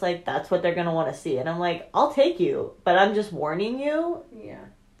 And it's like, that's what they're going to want to see. And I'm like, I'll take you, but I'm just warning you. Yeah.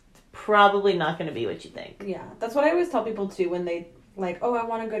 It's probably not going to be what you think. Yeah. That's what I always tell people, too, when they, like, oh, I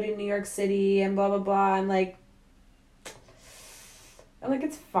want to go to New York City and blah, blah, blah. I'm like,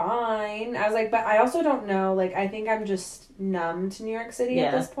 it's fine. I was like, but I also don't know. Like, I think I'm just numb to New York City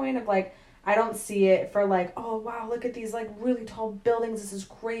at this point of, like, I don't see it for, like, oh, wow, look at these, like, really tall buildings. This is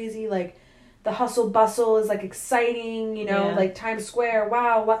crazy. Like, the hustle bustle is, like, exciting, you know, like, Times Square,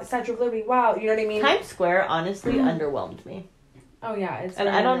 wow, Statue of Liberty, wow, you know what I mean? Times Square, honestly, underwhelmed me. Oh, yeah. And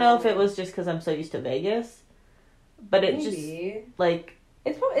I don't know if it was just because I'm so used to Vegas, but it just, like...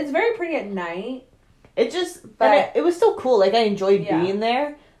 It's very pretty at night. It just, but it was still cool. Like, I enjoyed being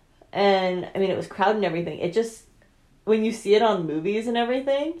there. And, I mean, it was crowded and everything. It just, when you see it on movies and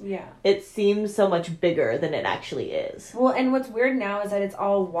everything, it seems so much bigger than it actually is. Well, and what's weird now is that it's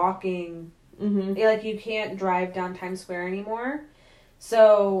all walking. Like, you can't drive down Times Square anymore.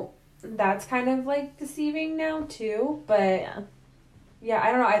 So, that's kind of, like, deceiving now, too. But, yeah,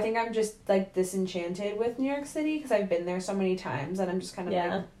 I don't know. I think I'm just, like, disenchanted with New York City because I've been there so many times. And I'm just kind of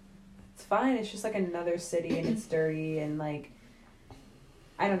like... It's fine. It's just, like, another city, and it's dirty, and, like,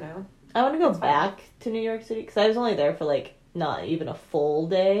 I don't know. I want to go back to New York City, because I was only there for, like, not even a full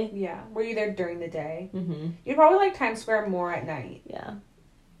day. Yeah. Were you there during the day? Mm-hmm. You'd probably like Times Square more at night. Yeah.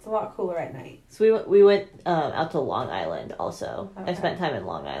 It's a lot cooler at night. So we went out to Long Island, also. Okay. I spent time in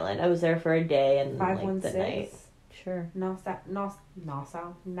Long Island. I was there for a day, and, like, the night. Sure. Nassau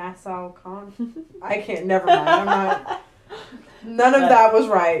Con. I can't, never mind. I'm not... None of that was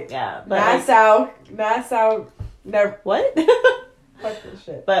right. Yeah. But Nassau, never. What? Fuck this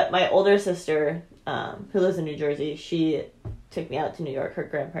shit. But my older sister, who lives in New Jersey, she took me out to New York. Her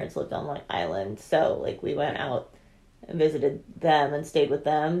grandparents lived on Long Island. So, like, we went out and visited them and stayed with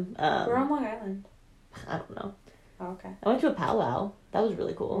them. We're on Long Island. I don't know. Oh, okay. I went to a powwow. That was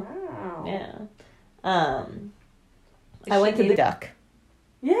really cool. Wow. Yeah. I went to the Duck.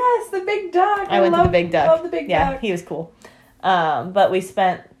 Yes, the Big Duck. I went to the Big Duck. Love the Big Duck. Yeah, he was cool. But we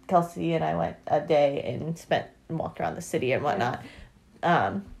spent, Kelsey and I went a day and walked around the city and whatnot.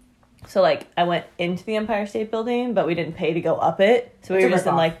 So, like, I went into the Empire State Building, but we didn't pay to go up it. So we were just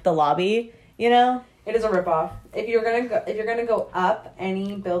in, like, the lobby, you know? It is a ripoff. If you're gonna go up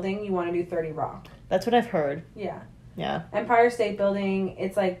any building, you want to do 30 Rock. That's what I've heard. Yeah. Yeah. Empire State Building,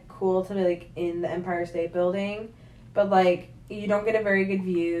 it's, like, cool to be, like, in the Empire State Building, but, like, you don't get a very good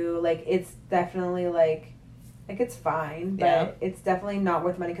view. Like, it's definitely, like it's fine, but it's definitely not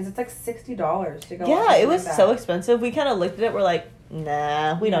worth money because it's, like, $60 to go. Yeah, it was so expensive. We kind of looked at it, we're like,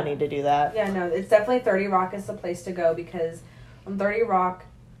 nah, we don't need to do that. Yeah, no, it's definitely 30 Rock is the place to go because on 30 Rock,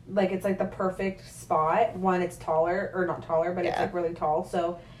 like, it's, like, the perfect spot. One, it's taller, or not taller, but it's, like, really tall.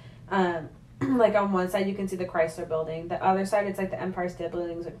 So, like, on one side, you can see the Chrysler Building. The other side, it's, like, the Empire State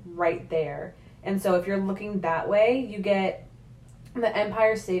Building is, like, right there. And so if you're looking that way, you get the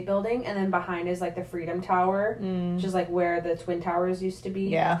Empire State Building, and then behind is, like, the Freedom Tower, which is, like, where the Twin Towers used to be.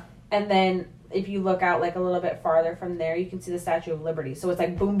 Yeah. And then if you look out, like, a little bit farther from there, you can see the Statue of Liberty. So it's,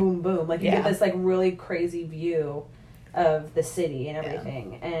 like, boom, boom, boom. Like, you get this, like, really crazy view of the city and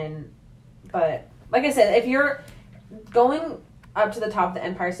everything. Yeah. But, like I said, if you're going up to the top of the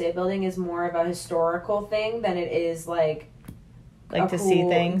Empire State Building is more of a historical thing than it is, like to see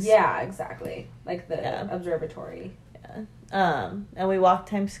things. Yeah, exactly. Like the observatory. And we walked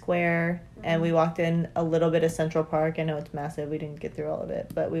Times Square, and we walked in a little bit of Central Park. I know it's massive. We didn't get through all of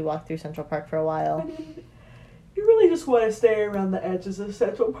it, but we walked through Central Park for a while. You really just want to stay around the edges of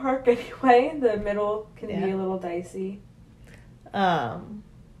Central Park anyway. The middle can be a little dicey. But,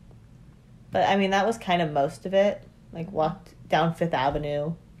 I mean, that was kind of most of it. Like, walked down Fifth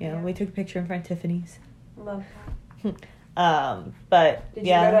Avenue. You know, we took a picture in front of Tiffany's. Love that. But, Did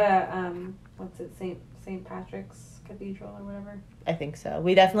you go to, what's it, St. Patrick's Cathedral or whatever? I think so.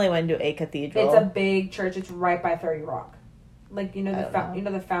 We definitely went to a cathedral. It's a big church. It's right by 30 Rock. Like, you know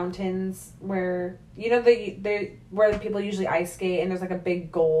the fountains where where the people usually ice skate, and there's, like, a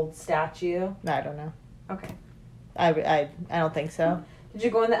big gold statue. I don't know. Okay. I don't think so. Did you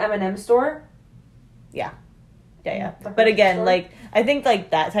go in the M&M store? Yeah. But again, store? Like, I think, like,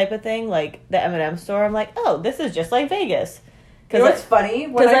 that type of thing, like the M&M store, I'm like, oh, this is just like Vegas. You know what's funny?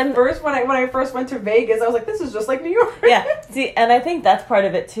 When I first went to Vegas, I was like, this is just like New York. Yeah. See, and I think that's part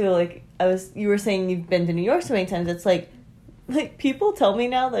of it too. Like, you were saying you've been to New York so many times. It's like people tell me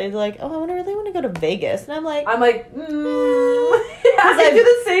now, they're like, oh, I really want to go to Vegas. And I'm like, yeah, I do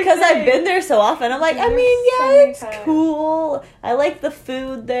the same thing. Because I've been there so often. I'm like, I mean, yeah, it's cool. I like the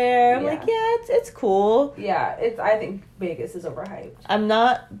food there. I'm like, yeah, it's cool. Yeah, I think Vegas is overhyped. I'm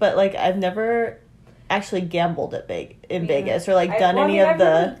not, but like, I've never actually gambled in Vegas or like done any of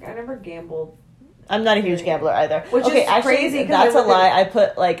the. I never gambled. I'm not a huge gambler either. Which is actually, crazy. That's a lie. I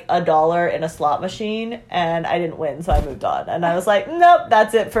put like $1 in a slot machine and I didn't win, so I moved on. And I was like, nope,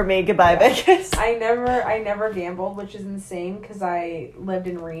 that's it for me. Goodbye, Vegas. I never gambled, which is insane because I lived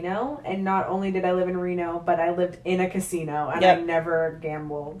in Reno, and not only did I live in Reno, but I lived in a casino, and I never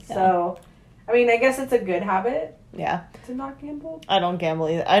gambled. Yeah. So, I mean, I guess it's a good habit. Yeah. To not gamble. I don't gamble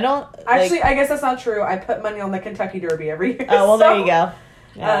either. I don't. Actually, I guess that's not true. I put money on the Kentucky Derby every year. Oh well, there you go.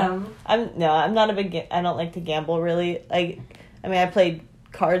 Yeah. I'm not a big. I don't like to gamble really. I mean, I played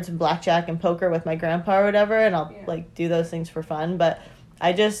cards and blackjack and poker with my grandpa or whatever, and I'll like do those things for fun. But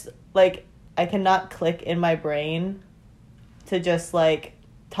I just like I cannot click in my brain to just like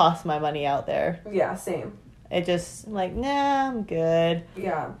toss my money out there. Yeah, same. It just like I'm good.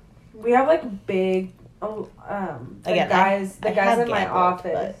 Yeah, we have like big. The guys in my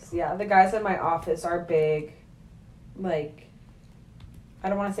office. Yeah, the guys in my office are big, like. I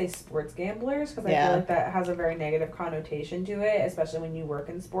don't want to say sports gamblers because I feel like that has a very negative connotation to it, especially when you work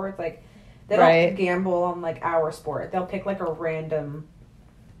in sports. Like, they don't gamble on, like, our sport. They'll pick, like, a random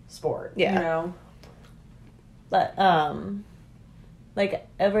sport, you know? But, like,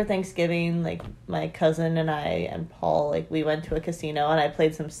 over Thanksgiving, like, my cousin and I and Paul, like, we went to a casino and I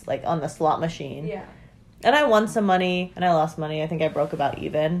played some, like, on the slot machine. Yeah. And I won some money and I lost money. I think I broke about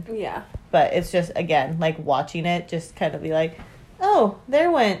even. Yeah. But it's just, again, like, watching it just kind of be like... Oh,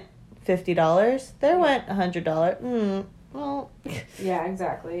 there went $50. There went $100. Well. Yeah,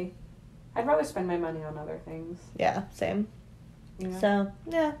 exactly. I'd rather spend my money on other things. Yeah, same. Yeah. So,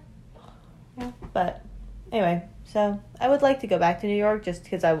 yeah. But anyway, so I would like to go back to New York just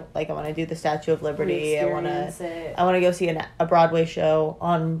because I want to do the Statue of Liberty. I want to go see a Broadway show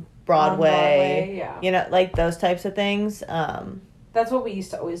on Broadway. Yeah. You know, like those types of things. That's what we used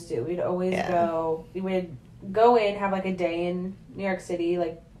to always do. We'd always go. We would go in, have like a day in New York City,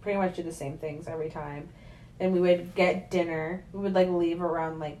 like pretty much do the same things every time. Then we would get dinner. We would like leave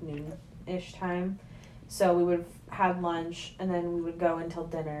around like noon-ish time. So we would have lunch and then we would go until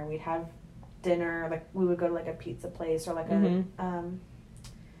dinner. We'd have dinner, like we would go to like a pizza place or like a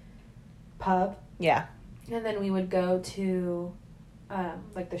pub. Yeah. And then we would go to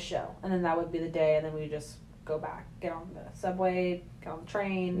like the show. And then that would be the day, and then we would just go back, get on the subway, get on the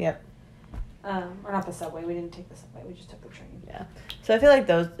train. Yep. Or not the subway. We didn't take the subway. We just took the train. Yeah. So I feel like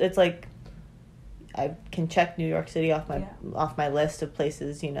it's like I can check New York City off my list of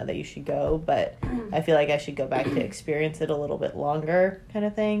places, you know, that you should go, but I feel like I should go back to experience it a little bit longer kind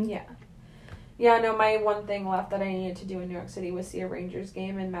of thing. Yeah. Yeah, no, my one thing left that I needed to do in New York City was see a Rangers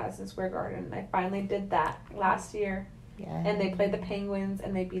game in Madison Square Garden. I finally did that last year. Yeah. And they played the Penguins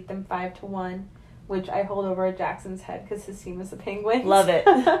and they beat them 5-1. Which I hold over Jackson's head because his team is the Penguins. Love it.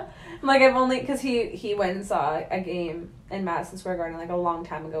 Like, I've only... Because he went and saw a game in Madison Square Garden, like, a long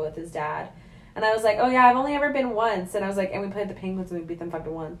time ago with his dad. And I was like, oh, yeah, I've only ever been once. And I was like, and we played the Penguins and we beat them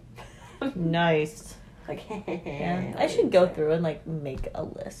 5-1. Nice. Like, yeah. I should go through and, like, make a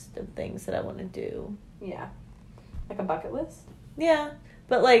list of things that I want to do. Yeah. Like a bucket list? Yeah.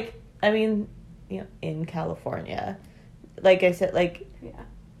 But, like, I mean, you know, in California. Like I said, like... Yeah.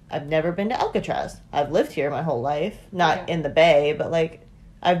 I've never been to Alcatraz. I've lived here my whole life. Not in the Bay, but, like,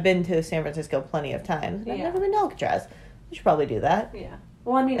 I've been to San Francisco plenty of times. I've never been to Alcatraz. I should probably do that. Yeah.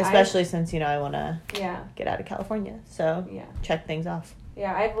 Well, I mean, especially since, you know, I want to get out of California. So, check things off.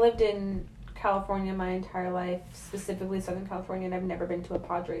 Yeah, I've lived in California my entire life, specifically Southern California, and I've never been to a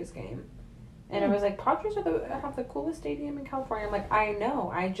Padres game. And I was like, Padres have the coolest stadium in California. I'm like, I know.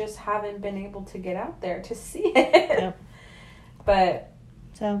 I just haven't been able to get out there to see it. Yep. But...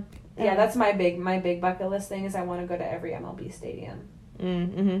 So yeah, that's my big bucket list thing is I want to go to every MLB stadium.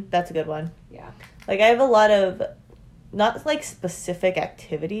 That's a good one. Yeah. Like I have a lot of, not like specific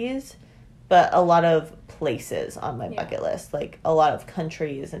activities, but a lot of places on my bucket list. Like a lot of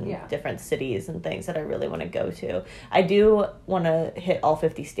countries and different cities and things that I really want to go to. I do want to hit all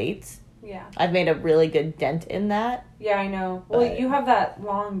 50 states. Yeah. I've made a really good dent in that. Yeah, I know. Well, you have that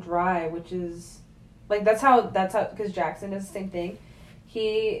long drive, which is like that's how because Jackson does the same thing.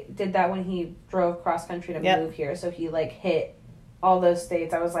 He did that when he drove cross country to move here, so he like hit all those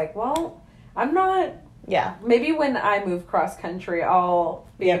states. I was like, well, I'm not. Yeah. Maybe when I move cross country, I'll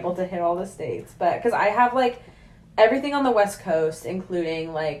be able to hit all the states, but because I have like everything on the West Coast,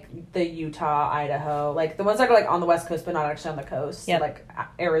 including like the Utah, Idaho, like the ones that are like on the West Coast but not actually on the coast, like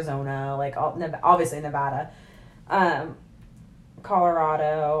Arizona, like obviously Nevada.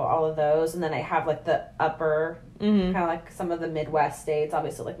 Colorado, all of those, and then I have like the upper, kind of like some of the Midwest states,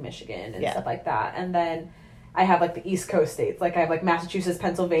 obviously like Michigan and stuff like that, and then I have like the East Coast states, like I have like Massachusetts,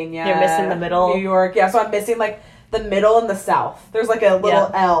 Pennsylvania. You're missing the middle. New York, so I'm missing like the middle and the South. There's like a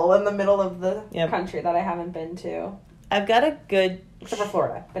little L in the middle of the country that I haven't been to. I've got a good... Except for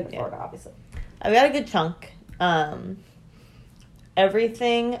Florida. Been to Florida, obviously. I've got a good chunk.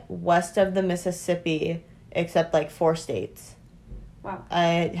 Everything west of the Mississippi except like 4 states. Wow.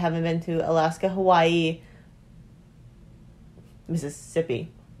 I haven't been to Alaska, Hawaii,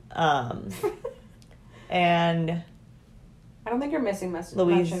 Mississippi. And... I don't think you're missing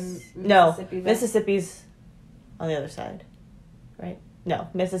Mississippi. No, Mississippi's on the other side, right? No,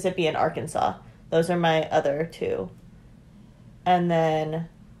 Mississippi and Arkansas. Those are my other 2. And then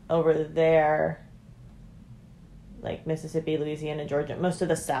over there, like Mississippi, Louisiana, Georgia, most of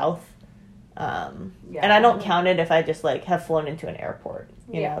the South. And I don't count it if I just like have flown into an airport.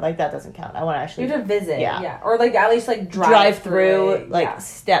 You know, like that doesn't count. I want to actually... You have to visit, or like at least like drive through like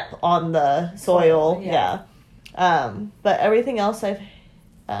step on the soil, but everything else I've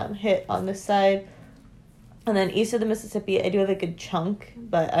hit on this side. And then east of the Mississippi, I do have a good chunk,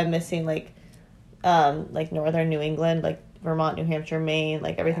 but I'm missing like northern New England, like Vermont, New Hampshire, Maine,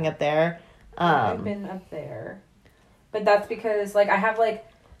 like everything up there. I've been up there, but that's because like I have like,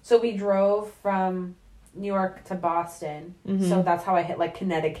 so we drove from New York to Boston, so that's how I hit like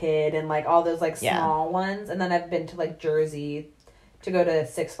Connecticut and like all those like small ones, and then I've been to like Jersey to go to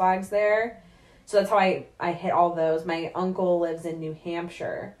Six Flags there. So that's how I hit all those. My uncle lives in New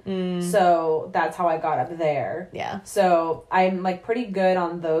Hampshire. So that's how I got up there. Yeah. So I'm like pretty good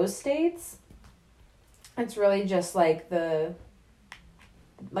on those states. It's really just like I've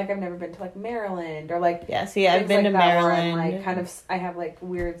never been to like Maryland or like... Yeah, see, I've been to Maryland. Like kind of, I have like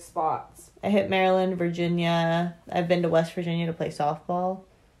weird spots. I hit Maryland, Virginia. I've been to West Virginia to play softball.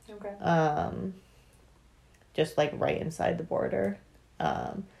 Okay. Just like right inside the border.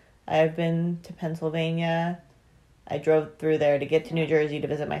 I've been to Pennsylvania. I drove through there to get to New Jersey to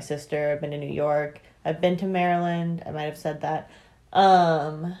visit my sister. I've been to New York. I've been to Maryland. I might have said that.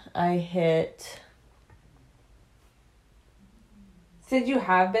 I hit... Did you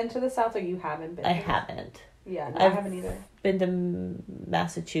have been to the South or you haven't been? I haven't. Yeah, no, I haven't either. Been to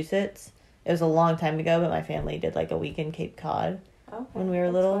Massachusetts. It was a long time ago, but my family did like a week in Cape Cod when we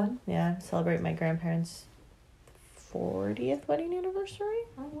were little. Fun. Yeah, celebrate my grandparents' 40th wedding anniversary.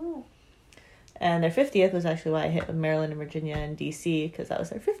 Oh, wow. And their 50th was actually why I hit Maryland and Virginia and D.C. because that was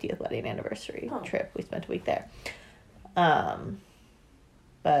their 50th wedding anniversary trip. We spent a week there.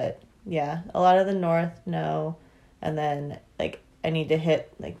 But yeah, a lot of the north, no. And then like I need to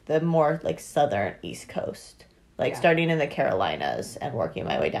hit like the more like southern East Coast, like starting in the Carolinas and working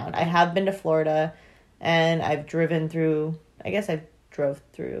my way down. I have been to Florida and I've driven through, I guess I drove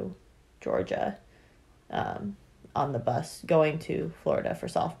through Georgia on the bus going to Florida for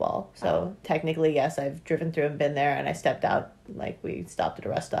softball. So technically, yes, I've driven through and been there, and I stepped out, like we stopped at a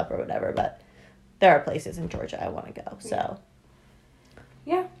rest stop or whatever, but there are places in Georgia I want to go. So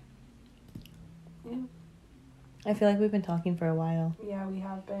yeah. I feel like we've been talking for a while. Yeah, we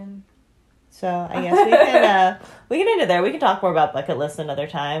have been. So I guess we can end it there. We can talk more about bucket lists another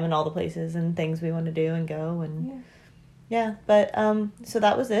time and all the places and things we want to do and go and but so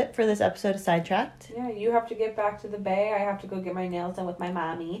that was it for this episode of Sidetracked. Yeah, you have to get back to the Bay. I have to go get my nails done with my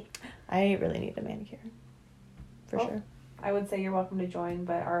mommy. I really need a manicure. For sure. I would say you're welcome to join,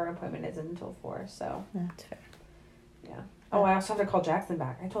 but our appointment isn't until 4, so. That's fair. Yeah. Oh, I also have to call Jackson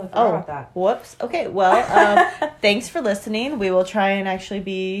back. I totally forgot about that. Whoops. Okay, well, thanks for listening. We will try and actually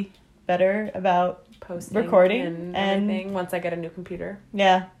be better about posting recording and everything once I get a new computer.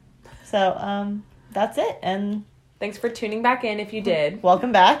 Yeah. So, that's it. And thanks for tuning back in if you did.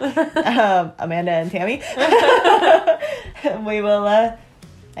 Welcome back, Amanda and Tammy. We will, I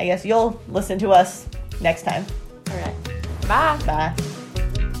guess you'll listen to us next time. All right. Bye. Bye.